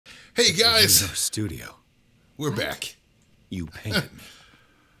Hey guys, Cyanide Studio. we're back. You painted me.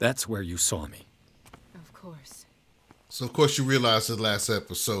 That's where you saw me. Of course. So of course you realize the last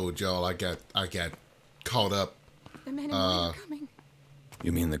episode, y'all, I got caught up. The men and women are coming.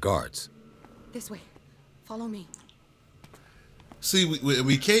 You mean the guards? This way. Follow me. See,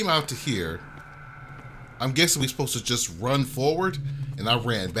 we came out to here. I'm guessing we're supposed to just run forward, and I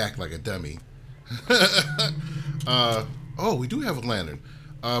ran back like a dummy. Oh, we do have a lantern.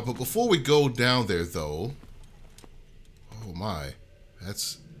 But before we go down there, though, oh my,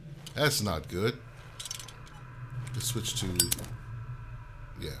 that's not good. Let's switch to,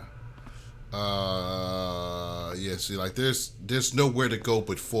 yeah. Yeah. See, like there's nowhere to go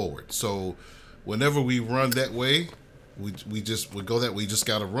but forward. So whenever we run that way, we go that way. We just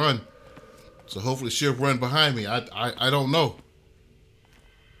gotta run. So hopefully she'll run behind me. I don't know.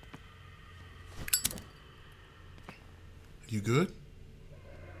 You good?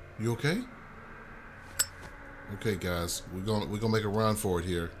 You okay? Okay, guys, we're gonna make a run for it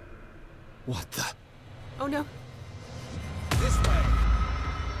here. What the? Oh no. This way.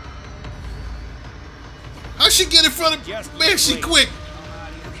 How'd she get in front of me? Man, she quick.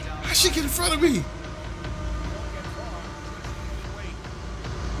 How'd she get in front of me?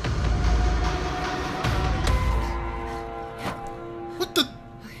 What the?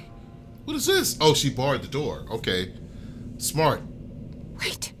 What is this? Oh, she barred the door. Okay. Smart.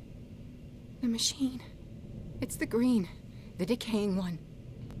 Wait. The machine. It's the green. The decaying one.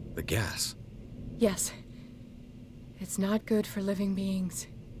 The gas. Yes. It's not good for living beings.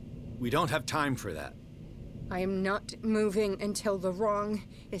 We don't have time for that. I am not moving until the wrong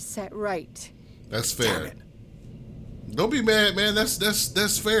is set right. That's fair. Damn it. Don't be mad, man.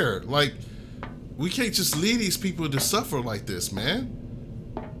 That's fair. Like, we can't just leave these people to suffer like this, man.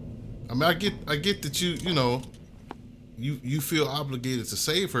 I mean, I get that you know, you feel obligated to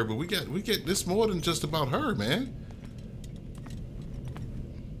save her, but we get this more than just about her, man.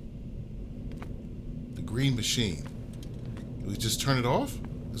 The green machine. Do we just turn it off?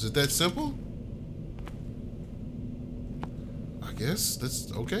 Is it that simple? I guess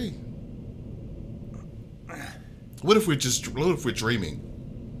that's okay. What if we're dreaming?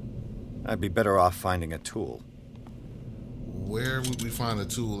 I'd be better off finding a tool. Where would we find a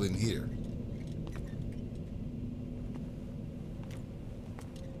tool in here?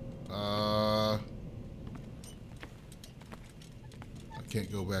 I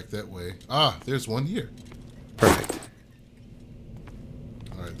can't go back that way. Ah, there's one here. Perfect.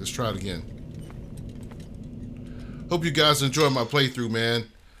 All right, let's try it again. Hope you guys enjoy my playthrough, man.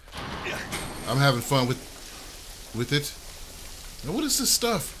 I'm having fun with it. Now, what is this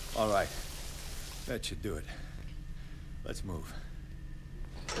stuff? All right. That should do it. Let's move.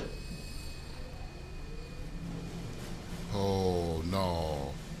 Oh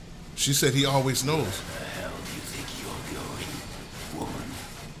no. She said he always knows. Where the hell do you think you're going, woman?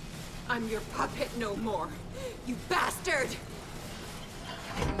 I'm your puppet no more. You bastard!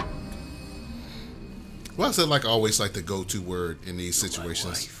 Why is that like always like the go-to word in these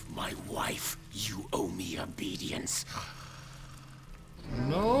situations? My wife, you owe me obedience.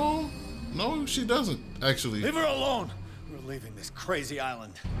 No, she doesn't actually. Leave her alone. We're leaving this crazy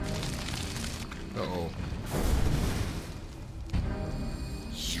island. Uh-oh.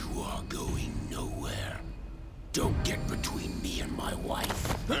 You are going nowhere. Don't get between me and my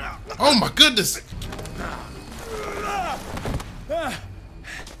wife. Oh my goodness!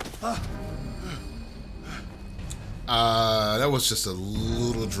 That was just a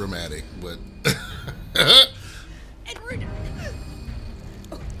little dramatic, but Edward!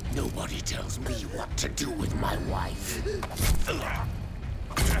 Nobody tells me what to do with my wife.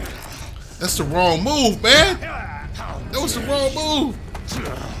 that's the wrong move, man. That was the wrong move.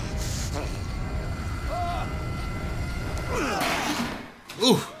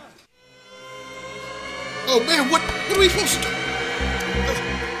 Ooh. Oh man, what are we supposed to do?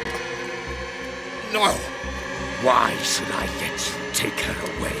 No. Why should I let you take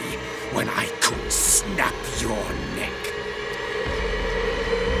her away when I could snap your neck?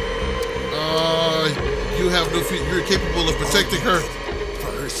 You have no fear. You're capable of protecting her.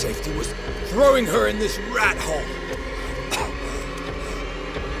 For her safety was throwing her in this rat hole.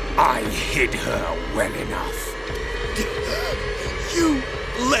 I hid her well enough. You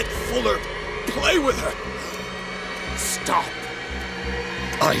let Fuller play with her. Stop.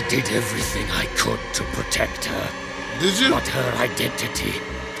 I did everything I could to protect her. Did you? But her identity,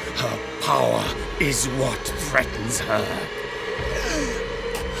 her power, is what threatens her.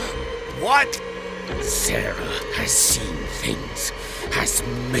 What? Sarah has seen things, has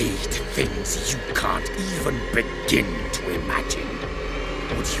made things you can't even begin to imagine.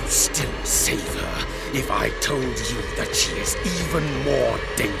 Would you still save her if I told you that she is even more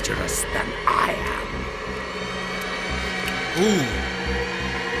dangerous than I am? Ooh.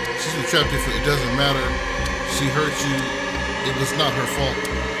 She's been trapped here for it doesn't matter. She hurt you. It was not her fault.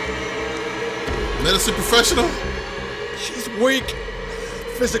 Medicine professional? She's weak,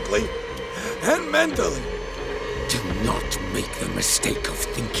 physically and mentally. Do not make the mistake of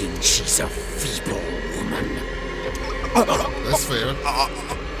thinking she's a feeble woman. That's fair.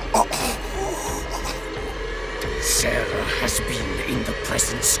 Sarah has been in the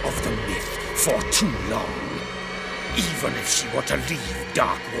presence of the myth for too long. Even if she were to leave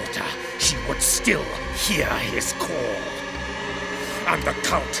Darkwater, she would still hear his call. And the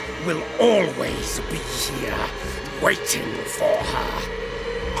cult will always be here, waiting for her.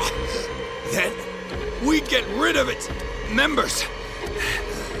 Then we get rid of its members.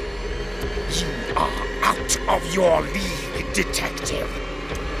 You are out of your league, detective.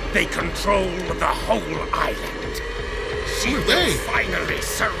 They control the whole island. She will finally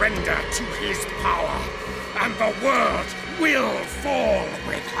surrender to his power, and the world will fall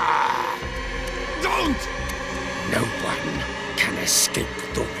with her. Don't! No one can escape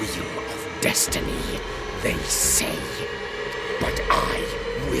the wheel of destiny, they say. But I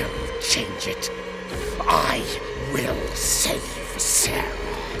will change it. I will save Sarah.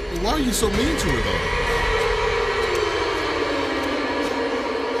 Why are you so mean to her, though?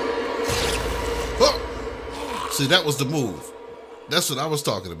 Oh! See, that was the move. That's what I was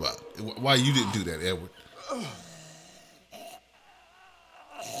talking about. Why you didn't do that, Edward?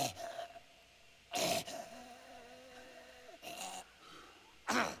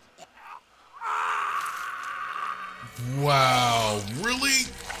 Wow, really?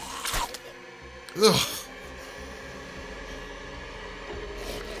 Ugh.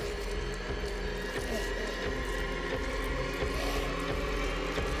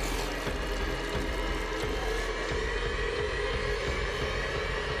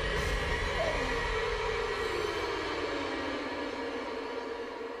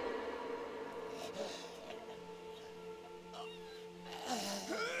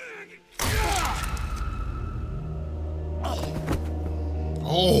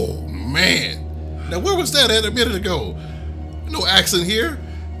 Oh, man. Now, where was that at a minute ago? No accent here.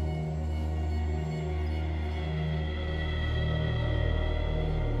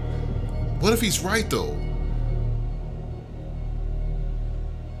 What if he's right, though?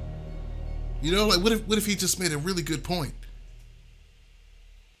 You know, like, what if he just made a really good point?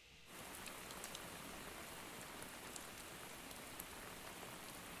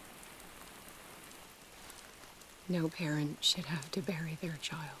 No parent should have to bury their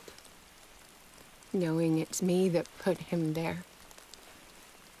child, knowing it's me that put him there.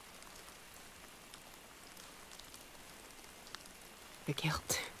 The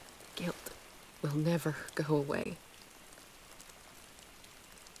guilt will never go away.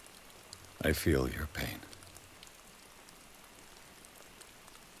 I feel your pain.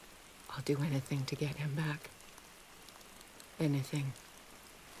 I'll do anything to get him back. Anything.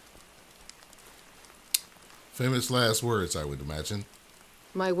 Famous last words, I would imagine.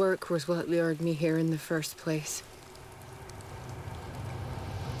 My work was what lured me here in the first place.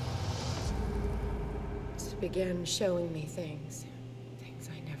 It began showing me things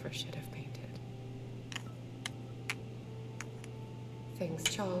I never should have painted. Things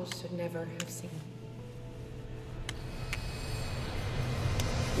Charles should never have seen.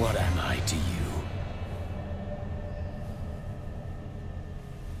 What am I to you?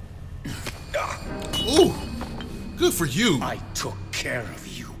 Ooh! Good for you. I took care of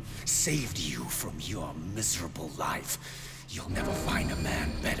you, saved you from your miserable life. You'll never find a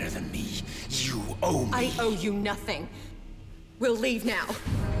man better than me. You owe me. I owe you nothing. We'll leave now.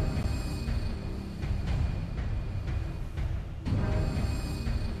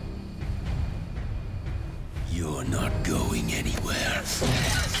 You're not going anywhere.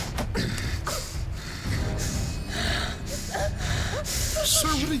 Sir,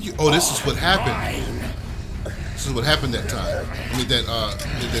 what are you? Oh, this is what happened. This is what happened that time. I mean,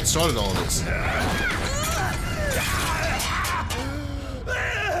 that started all this.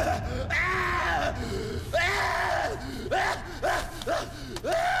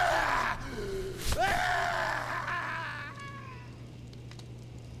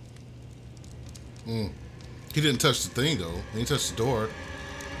 He didn't touch the thing, though. He didn't touch the door.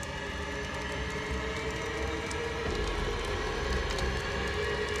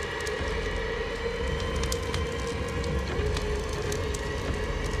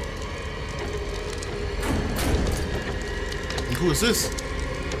 And who is this?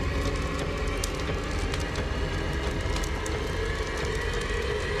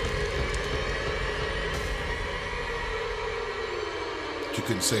 you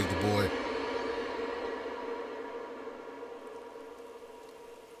couldn't save the boy.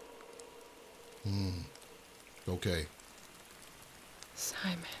 Okay.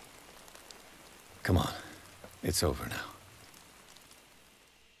 Simon. Come on. It's over now.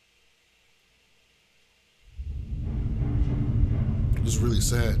 It was really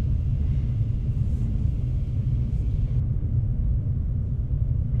sad.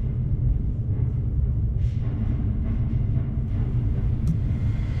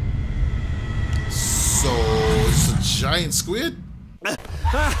 So it's a giant squid?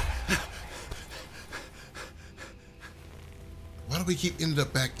 Why do we keep ending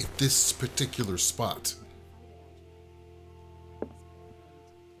up back at this particular spot?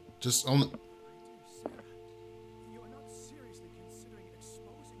 Just on the... You are not seriously considering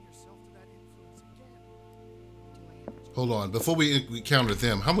exposing yourself to that influence again. Hold on, before we encounter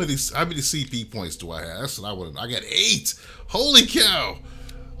them, how many CP points do I have? That's what I wanted. I got 8. Holy cow!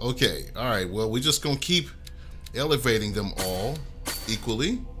 Okay, all right. Well, we're just gonna keep elevating them all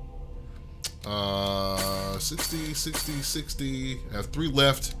equally. 60, 60, 60. I have 3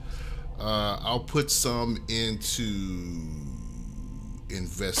 left. I'll put some into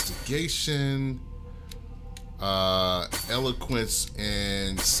investigation, eloquence,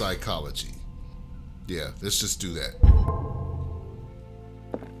 and psychology. Yeah, let's just do that.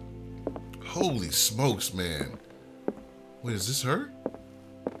 Holy smokes, man. Wait, is this her?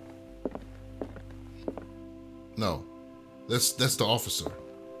 No, that's the officer.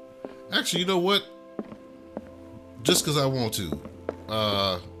 Actually, you know what? Just because I want to,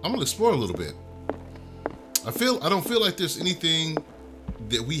 I'm gonna explore a little bit. I don't feel like there's anything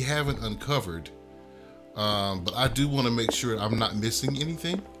that we haven't uncovered, but I do want to make sure I'm not missing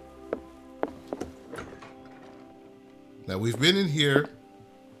anything. Now we've been in here.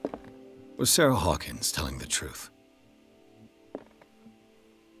 Was Sarah Hawkins telling the truth?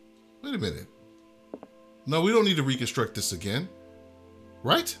 Wait a minute. No, we don't need to reconstruct this again,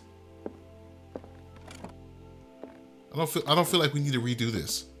 right? I don't feel like we need to redo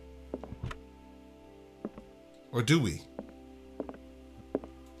this. Or do we?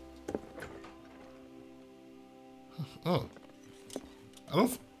 Oh. I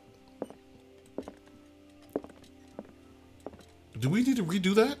don't... Do we need to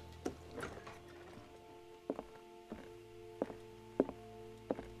redo that?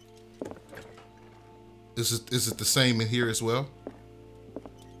 Is it the same in here as well?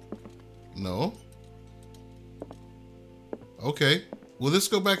 No. Okay. Well, let's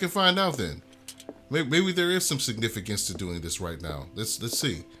go back and find out then. Maybe there is some significance to doing this right now. Let's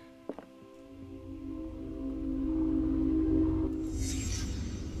see.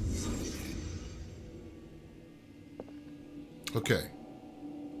 Okay.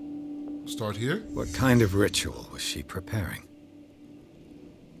 Start here. What kind of ritual was she preparing?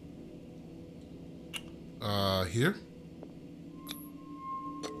 Here.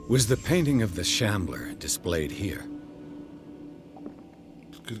 Was the painting of the Shambler displayed here?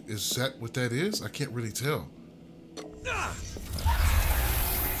 Is that what that is? I can't really tell.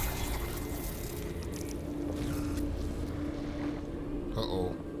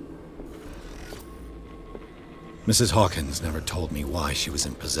 Uh-oh. Mrs. Hawkins never told me why she was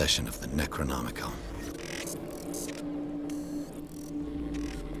in possession of the Necronomicon.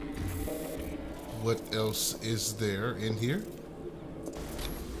 What else is there in here?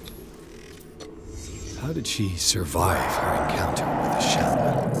 How did she survive her encounter with the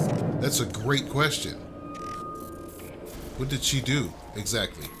Shambler? That's a great question. What did she do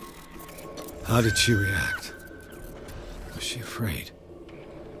exactly? How did she react? Was she afraid?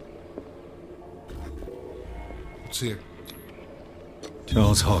 What's here?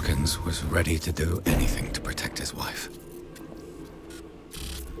 Charles Hawkins was ready to do anything to protect his wife.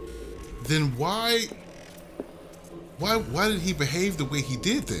 Then why did he behave the way he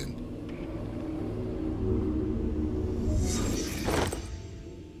did then?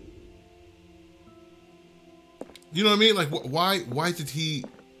 You know what I mean? Like, why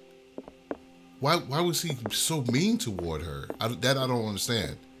was he so mean toward her? I don't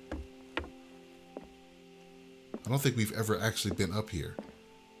understand. I don't think we've ever actually been up here.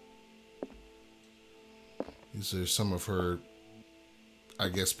 These are some of her, I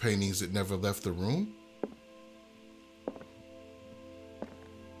guess, paintings that never left the room.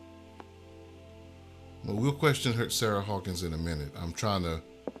 Well, we'll question Sarah Hawkins in a minute. I'm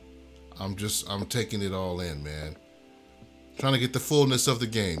taking it all in, man. Trying to get the fullness of the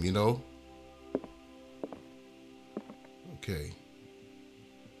game, you know? Okay.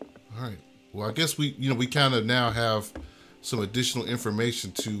 All right. Well, I guess we kind of now have some additional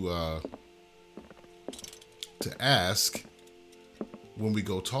information to ask. when we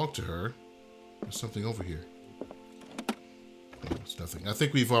go talk to her. There's something over here. No, it's nothing. I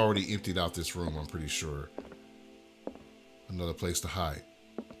think we've already emptied out this room, I'm pretty sure. Another place to hide.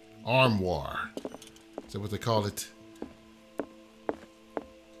 Armoire. Is that what they call it?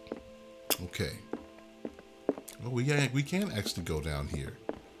 Okay. Oh, we can actually go down here.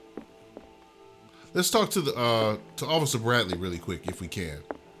 Let's talk to the to Officer Bradley really quick, if we can.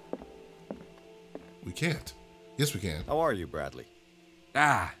 We can't. Yes, we can. How are you, Bradley?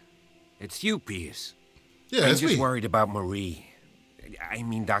 Ah, it's you, Pierce. Yeah, I'm it's just me. worried about Marie. I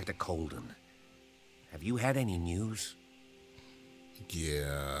mean, Dr. Colden. Have you had any news?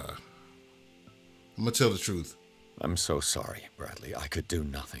 Yeah. I'm gonna tell the truth. I'm so sorry, Bradley. I could do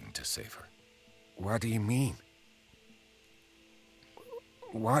nothing to save her. What do you mean?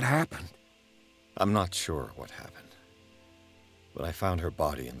 What happened? I'm not sure what happened, but I found her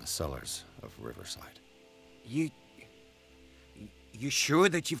body in the cellars of Riverside. You sure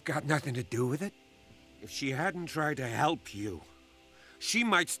that you've got nothing to do with it? If she hadn't tried to help you, she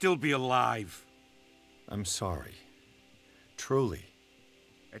might still be alive. I'm sorry. Truly.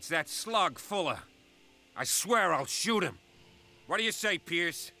 It's that slug, Fuller. I swear I'll shoot him. What do you say,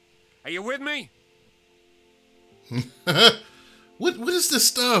 Pierce? Are you with me? What is this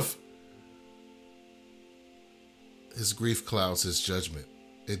stuff? His grief clouds his judgment.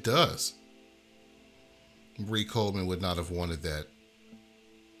 It does. Marie Coleman would not have wanted that.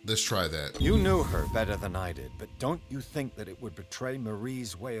 Let's try that. You knew her better than I did, but don't you think that it would betray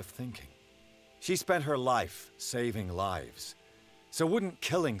Marie's way of thinking? She spent her life saving lives. So wouldn't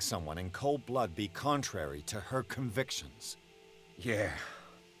killing someone in cold blood be contrary to her convictions? Yeah.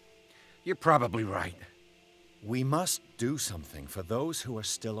 You're probably right. We must do something for those who are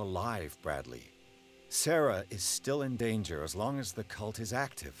still alive, Bradley. Sarah is still in danger as long as the cult is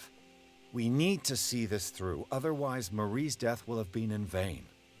active. We need to see this through, otherwise Marie's death will have been in vain.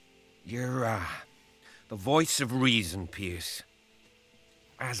 You're, the voice of reason, Pierce.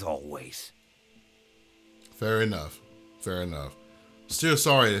 As always. Fair enough. Fair enough. Still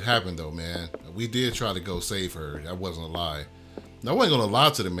sorry it happened though, man. We did try to go save her. That wasn't a lie. I wasn't gonna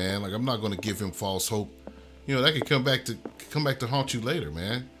lie to the man. Like, I'm not gonna give him false hope. You know, that could come back to haunt you later,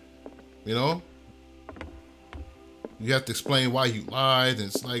 man. You know? You have to explain why you lied, and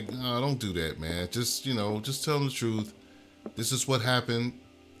it's like, no, don't do that, man. Just, you know, just tell them the truth. This is what happened.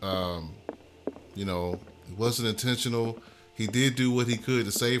 You know, it wasn't intentional. He did do what he could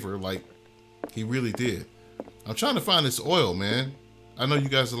to save her. Like, he really did. I'm trying to find this oil, man. I know you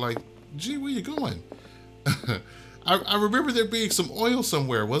guys are like, gee, where you going? I remember there being some oil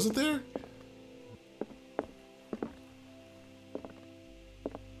somewhere, wasn't there?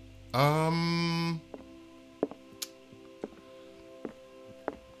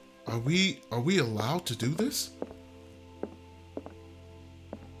 Are we allowed to do this?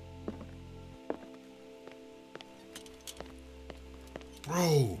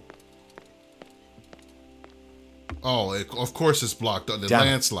 Bro. Oh, of course it's blocked. The Damn it.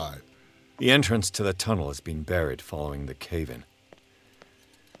 landslide. The entrance to the tunnel has been buried following the cave-in.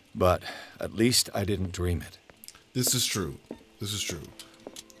 But at least I didn't dream it. This is true. This is true.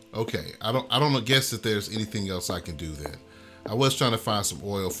 Okay, I don't guess that there's anything else I can do then. I was trying to find some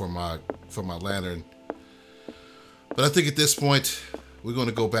oil for my lantern, but I think at this point we're going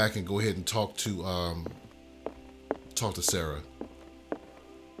to go back and go ahead and talk to Sarah.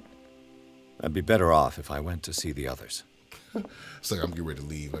 I'd be better off if I went to see the others. It's like I'm getting ready to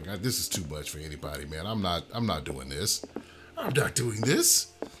leave. Like, this is too much for anybody, man. I'm not doing this. I'm not doing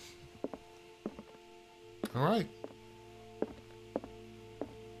this. All right.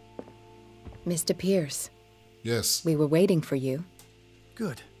 Mr. Pierce, Yes. we were waiting for you.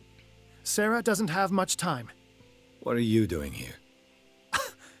 Good. Sarah doesn't have much time. What are you doing here?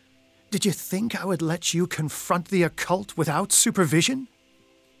 Did you think I would let you confront the occult without supervision?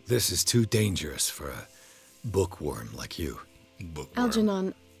 This is too dangerous for a bookworm like you. Bookworm.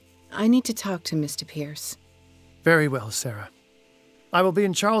 Algernon, I need to talk to Mr. Pierce. Very well, Sarah. I will be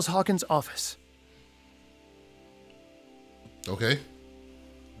in Charles Hawkins' office. Okay.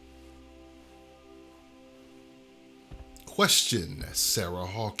 Question, Sarah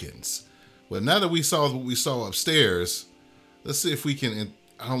Hawkins. Well, now that we saw what we saw upstairs, let's see if we can,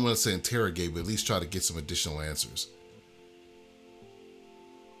 I don't want to say interrogate, but at least try to get some additional answers.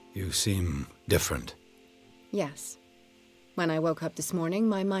 You seem different. Yes. When I woke up this morning,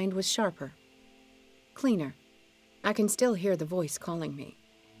 my mind was sharper. Cleaner. I can still hear the voice calling me.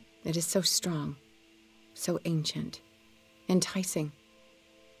 It is so strong. So ancient. Enticing.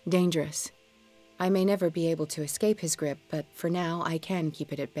 Dangerous. I may never be able to escape his grip, but for now I can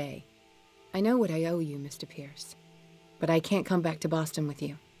keep it at bay. I know what I owe you, Mr. Pierce. but I can't come back to Boston with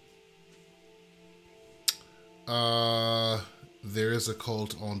you. There is a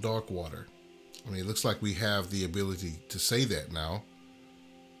cult on Darkwater. I mean, it looks like we have the ability to say that now.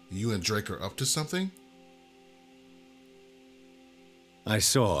 You and Drake are up to something? I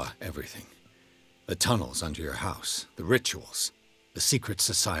saw everything. The tunnels under your house, the rituals, the secret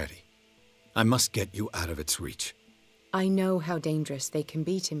society. I must get you out of its reach. I know how dangerous they can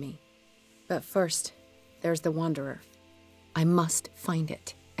be to me. But first, there's the Wanderer. I must find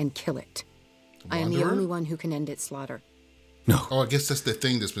it and kill it. I am the only one who can end its slaughter. No. Oh, I guess that's the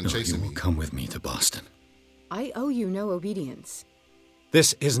thing that's been chasing me. You will come with me to Boston. I owe you no obedience.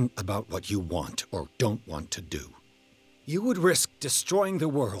 This isn't about what you want or don't want to do. You would risk destroying the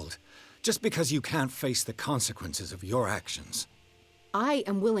world just because you can't face the consequences of your actions. I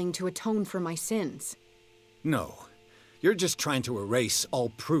am willing to atone for my sins. No. You're just trying to erase all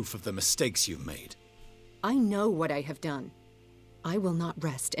proof of the mistakes you've made. I know what I have done. I will not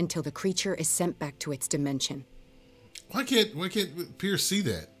rest until the creature is sent back to its dimension. Why can't Pierce see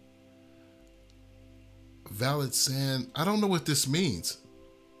that? Valid sand. I don't know what this means.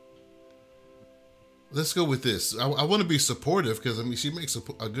 Let's go with this. I want to be supportive because, I mean, she makes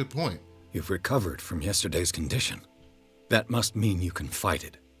a good point. You've recovered from yesterday's condition. That must mean you can fight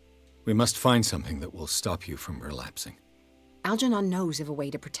it. We must find something that will stop you from relapsing. Algernon knows of a way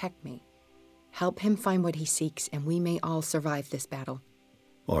to protect me. Help him find what he seeks, and we may all survive this battle.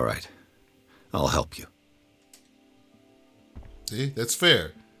 All right. I'll help you. See, that's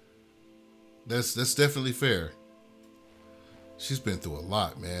fair. That's definitely fair. She's been through a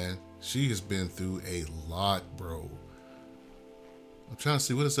lot, man. She has been through a lot, bro. I'm trying to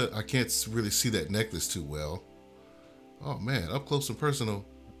see, what is that? I can't really see that necklace too well. Oh man, up close and personal.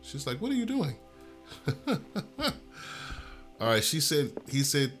 She's like, what are you doing? All right, she said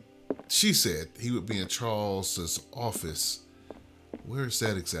he would be in Charles's office. Where is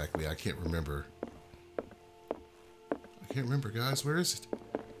that exactly? I can't remember. I can't remember, guys. Where is it?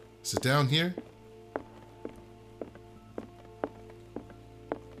 Is it down here?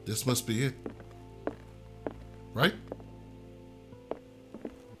 This must be it. Right?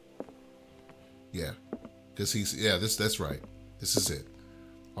 Yeah. Because that's right. This is it.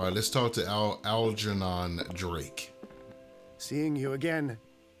 All right, let's talk to Algernon Drake. Seeing you again.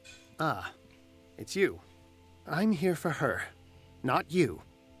 Ah, it's you. I'm here for her, not you.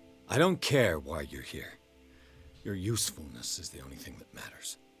 I don't care why you're here. Your usefulness is the only thing that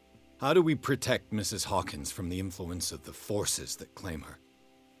matters. How do we protect Mrs. Hawkins from the influence of the forces that claim her?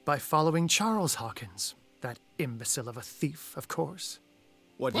 By following Charles Hawkins, that imbecile of a thief, of course.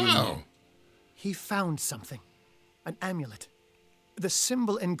 What do you mean? He found something. An amulet. The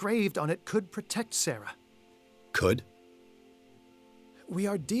symbol engraved on it could protect Sarah. Could? We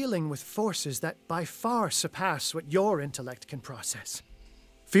are dealing with forces that by far surpass what your intellect can process.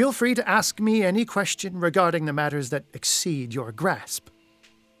 Feel free to ask me any question regarding the matters that exceed your grasp.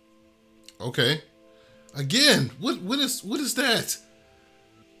 Okay. Again, what is that?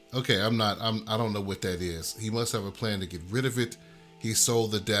 Okay, I don't know what that is. He must have a plan to get rid of it. He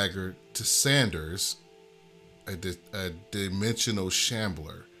sold the dagger to Sanders, a dimensional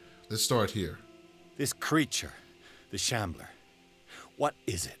shambler. Let's start here. This creature, the shambler, what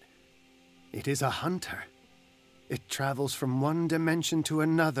is it? It is a hunter. It travels from one dimension to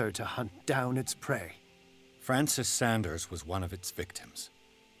another to hunt down its prey. Francis Sanders was one of its victims.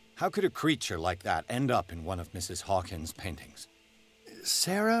 How could a creature like that end up in one of Mrs. Hawkins' paintings?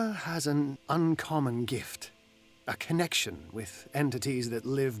 Sarah has an uncommon gift. A connection with entities that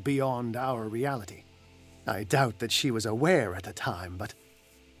live beyond our reality. I doubt that she was aware at the time, but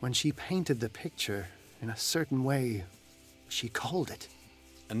when she painted the picture in a certain way, she called it.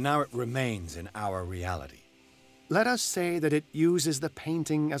 And now it remains in our reality. Let us say that it uses the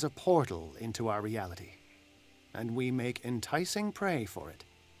painting as a portal into our reality, and we make enticing prey for it.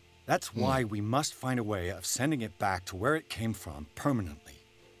 That's why we must find a way of sending it back to where it came from permanently.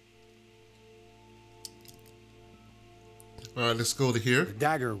 All right, let's go to here. The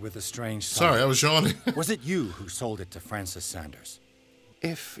dagger with the strange sign. Sorry, I was yawning. Was it you who sold it to Francis Sanders?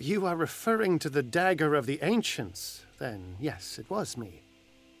 If you are referring to the dagger of the ancients, then yes, it was me.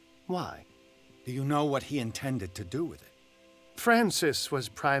 Why? Do you know what he intended to do with it? Francis was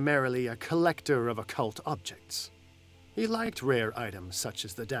primarily a collector of occult objects. He liked rare items such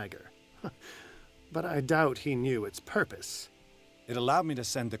as the dagger. But I doubt he knew its purpose. It allowed me to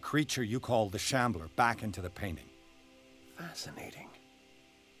send the creature you call the Shambler back into the painting. Fascinating.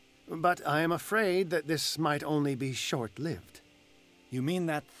 But I am afraid that this might only be short-lived. You mean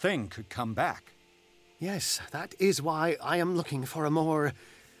that thing could come back? Yes, that is why I am looking for a more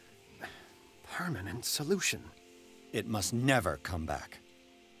permanent solution. It must never come back.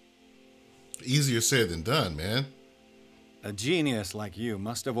 Easier said than done, man. A genius like you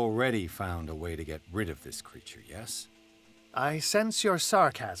must have already found a way to get rid of this creature, yes? I sense your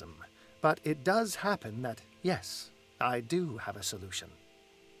sarcasm, but it does happen that, yes, I do have a solution.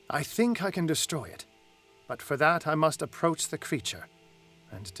 I think I can destroy it, but for that I must approach the creature,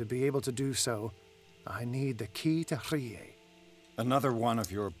 and to be able to do so, I need the key to Rie. Another one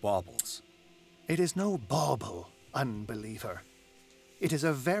of your baubles. It is no bauble, unbeliever. It is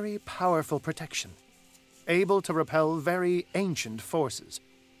a very powerful protection, able to repel very ancient forces.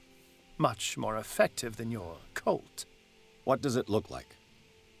 Much more effective than your Colt. What does it look like?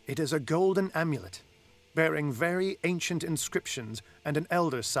 It is a golden amulet, bearing very ancient inscriptions and an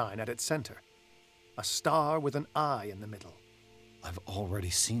elder sign at its center. A star with an eye in the middle. I've already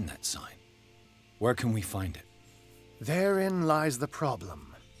seen that sign. Where can we find it? Therein lies the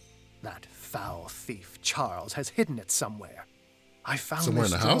problem. That foul thief, Charles, has hidden it somewhere. I found Somewhere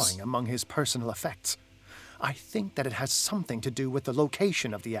this in the house? drawing among his personal effects. I think that it has something to do with the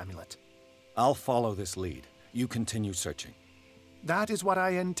location of the amulet. I'll follow this lead. You continue searching. That is what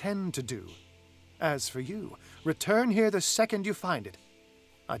I intend to do. As for you, return here the second you find it.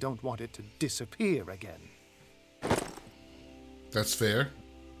 I don't want it to disappear again. That's fair.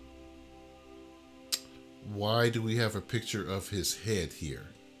 Why do we have a picture of his head here?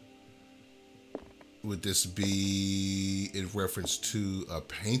 Would this be in reference to a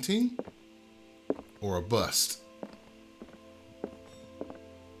painting or a bust?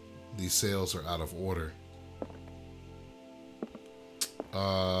 These sales are out of order.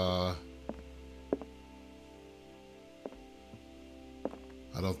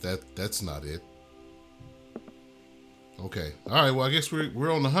 That's not it. Okay. All right. Well, I guess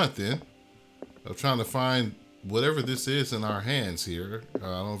we're on the hunt then. I'm trying to find whatever this is in our hands here. I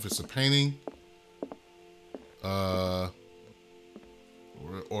don't know if it's a painting, or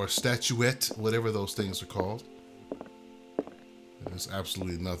a statuette, whatever those things are called. There's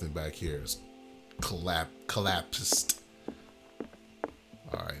absolutely nothing back here. It's collapsed.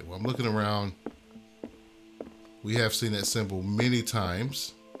 All right. Well, I'm looking around. We have seen that symbol many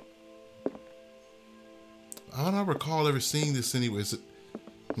times. I don't recall ever seeing this anywhere. Is it?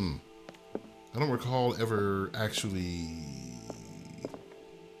 I don't recall ever actually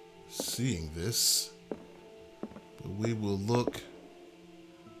seeing this. But we will look.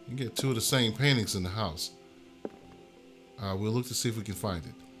 You get two of the same paintings in the house. We'll look to see if we can find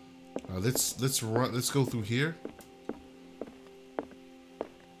it. Let's run. Let's go through here.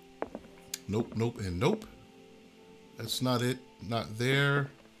 Nope, nope, and nope. That's not it. Not there,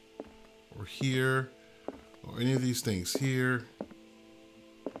 or here, or any of these things here.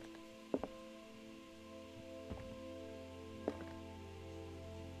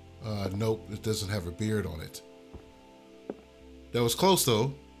 Nope, it doesn't have a beard on it. That was close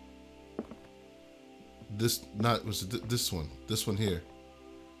though. This one here.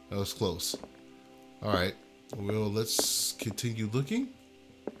 That was close. All right. Well, let's continue looking.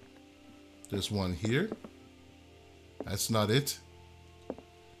 There's one here. That's not it.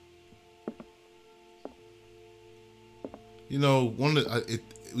 You know,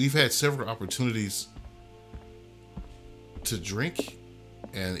 we've had several opportunities to drink,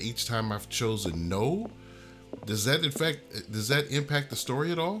 and each time I've chosen no. Does that impact the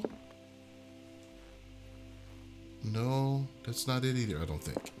story at all? No, that's not it either, I don't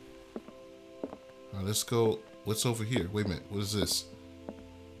think. All right, let's go. What's over here? Wait a minute. What is this?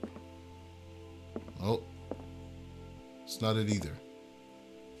 Oh, it's not it either.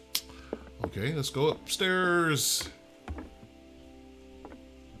 Okay, let's go upstairs.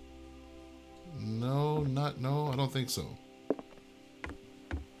 No, I don't think so.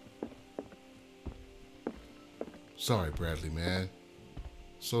 Sorry, Bradley, man.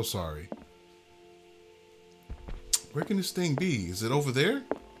 So sorry. Where can this thing be? Is it over there?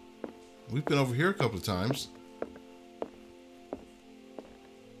 We've been over here a couple of times.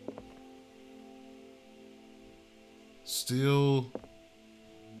 Still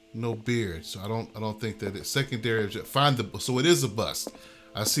no beard, so I don't think that it's secondary. So it is a bust.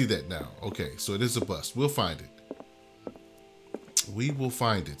 I see that now. Okay, so it is a bust. We'll find it. We will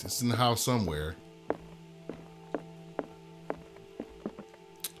find it. It's in the house somewhere.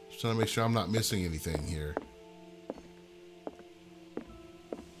 Just trying to make sure I'm not missing anything here.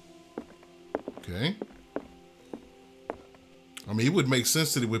 Okay. I mean, it would make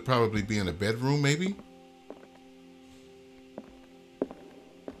sense that it would probably be in a bedroom, maybe.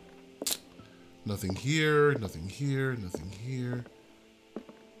 Nothing here, nothing here, nothing here.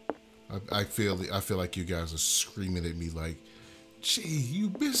 I feel like you guys are screaming at me like, "Gee, you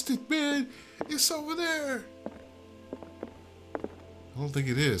missed it, man! It's over there." don't think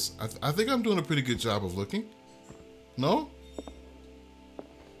it is. I think I'm doing a pretty good job of looking. No?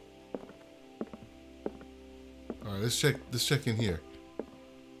 All right, let's check in here.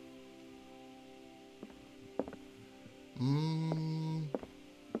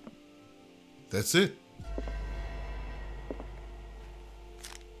 That's it.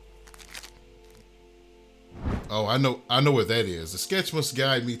 Oh, I know where that is. The sketch must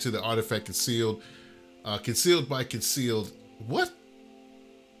guide me to the artifact concealed by concealed. What?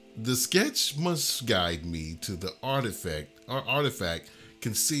 The sketch must guide me to the artifact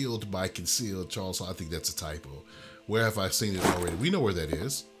concealed by concealed. Charles, I think that's a typo. Where have I seen it already? We know where that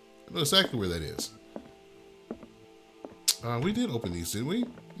is. I know exactly where that is. We did open these, didn't we?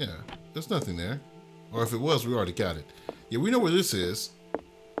 Yeah, there's nothing there. Or if it was, we already got it. Yeah, we know where this is.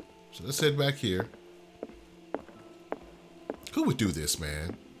 So let's head back here. Who would do this,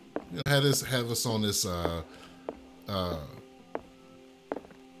 man? You know, have us on this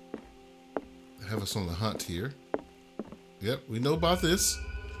have us on the hunt here. Yep, we know about this.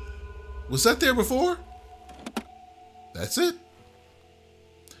 Was that there before? That's it.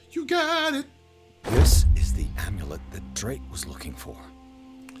 You got it. This is the amulet that Drake was looking for.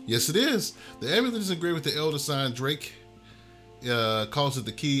 Yes, it is. The amulet is engraved with the elder sign. Drake calls it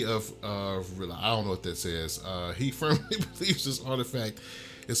the key of, I don't know what that says. He firmly believes this artifact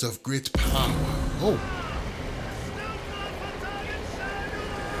is of great power. Oh.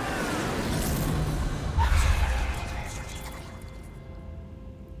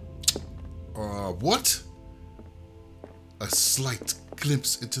 What? A slight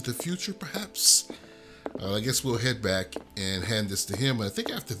glimpse into the future, perhaps? I guess we'll head back and hand this to him. I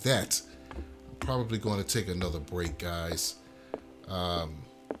think after that, I'm probably going to take another break, guys.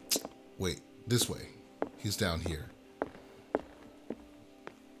 Wait, this way. He's down here.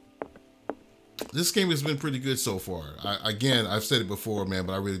 This game has been pretty good so far. Again, I've said it before, man,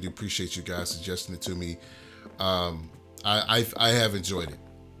 but I really do appreciate you guys suggesting it to me. I have enjoyed it.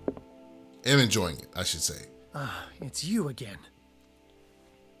 Am enjoying it, I should say. Ah, it's you again.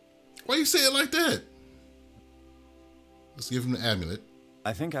 Why you say it like that? Let's give him the amulet.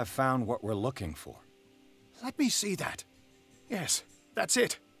 I think I've found what we're looking for. Let me see that. Yes, that's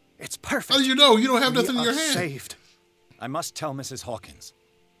it. It's perfect. How do you know? You don't have nothing in your hand. Saved. I must tell Mrs. Hawkins.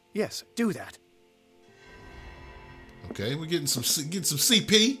 Yes, do that. Okay, we're getting some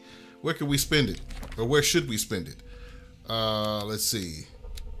CP. Where can we spend it? Or where should we spend it? Let's see.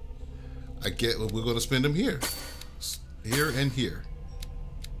 We're going to spend them here. Here and here.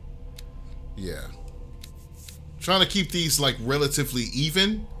 Yeah. Trying to keep these like relatively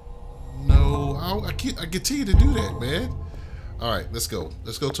even. No, I continue to do that, man. All right, let's go.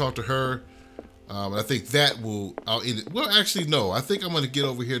 Let's go talk to her. I think that will, I'll end it. Well, actually, no. I think I'm going to get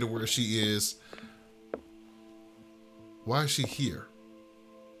over here to where she is. Why is she here?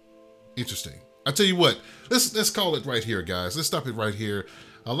 Interesting. I tell you what, let's call it right here, guys. Let's stop it right here.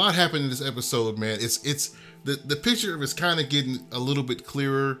 A lot happened in this episode, man. It's the picture is kind of getting a little bit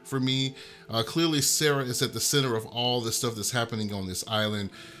clearer for me. Clearly, Sarah is at the center of all the stuff that's happening on this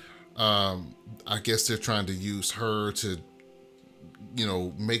island. I guess they're trying to use her to, you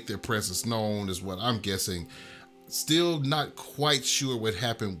know, make their presence known, is what I'm guessing. Still not quite sure what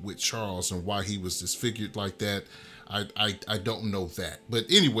happened with Charles and why he was disfigured like that. I don't know that. But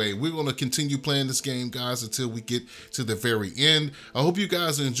anyway, we're going to continue playing this game, guys, until we get to the very end. I hope you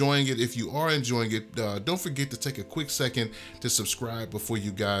guys are enjoying it. If you are enjoying it, don't forget to take a quick second to subscribe before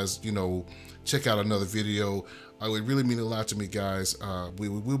you guys, you know, check out another video. It would really mean a lot to me, guys. We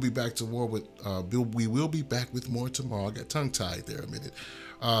will be back to more with, we will be back with more tomorrow. I got tongue-tied there a minute.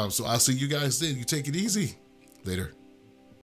 So I'll see you guys then. You take it easy. Later.